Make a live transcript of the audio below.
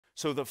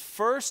So the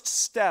first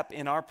step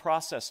in our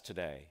process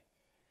today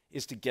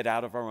is to get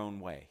out of our own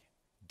way.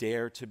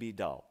 Dare to be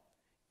dull.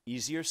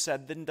 Easier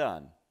said than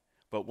done,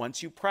 but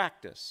once you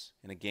practice,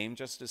 in a game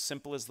just as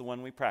simple as the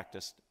one we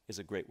practiced, is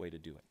a great way to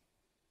do it.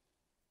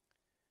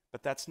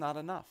 But that's not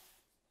enough.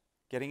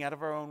 Getting out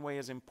of our own way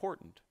is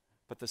important,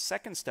 but the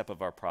second step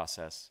of our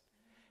process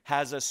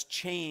has us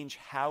change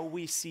how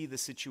we see the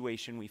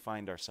situation we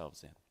find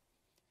ourselves in.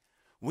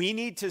 We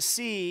need to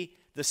see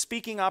the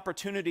speaking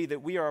opportunity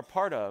that we are a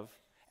part of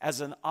as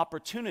an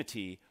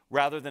opportunity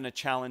rather than a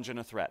challenge and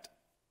a threat.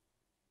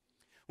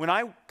 When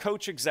I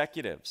coach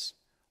executives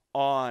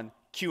on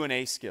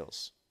Q&A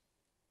skills,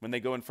 when they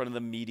go in front of the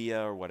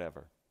media or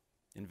whatever,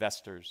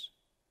 investors,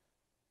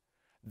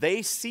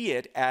 they see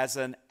it as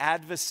an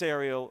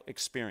adversarial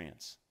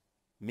experience,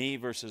 me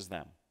versus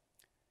them.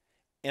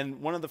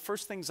 And one of the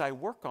first things I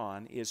work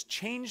on is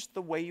change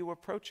the way you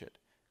approach it.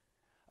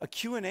 A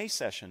Q&A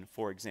session,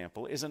 for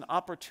example, is an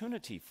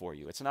opportunity for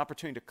you. It's an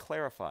opportunity to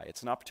clarify.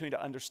 It's an opportunity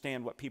to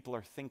understand what people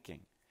are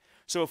thinking.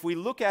 So if we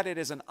look at it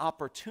as an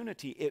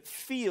opportunity, it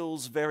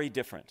feels very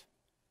different.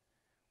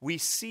 We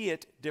see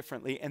it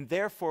differently, and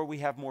therefore we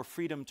have more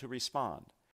freedom to respond.